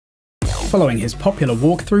Following his popular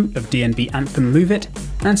walkthrough of DnB anthem Move It,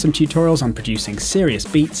 and some tutorials on producing serious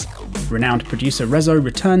beats, renowned producer Reso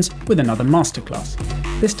returns with another masterclass,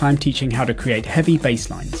 this time teaching how to create heavy bass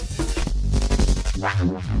lines.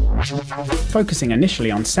 Focusing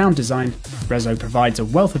initially on sound design, Reso provides a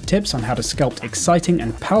wealth of tips on how to sculpt exciting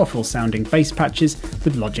and powerful sounding bass patches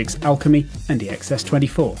with Logic's Alchemy and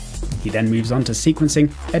EXS24. He then moves on to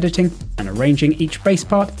sequencing, editing, and arranging each bass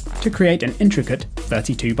part to create an intricate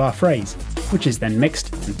 32-bar phrase, which is then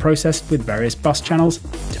mixed and processed with various bus channels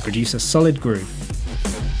to produce a solid groove.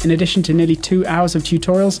 In addition to nearly 2 hours of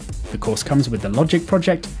tutorials, the course comes with the Logic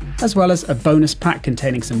project, as well as a bonus pack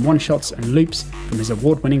containing some one-shots and loops from his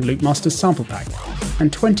award-winning Loopmasters sample pack,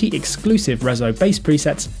 and 20 exclusive Reso bass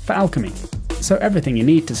presets for Alchemy. So everything you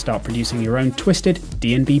need to start producing your own twisted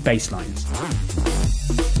DnB bass lines.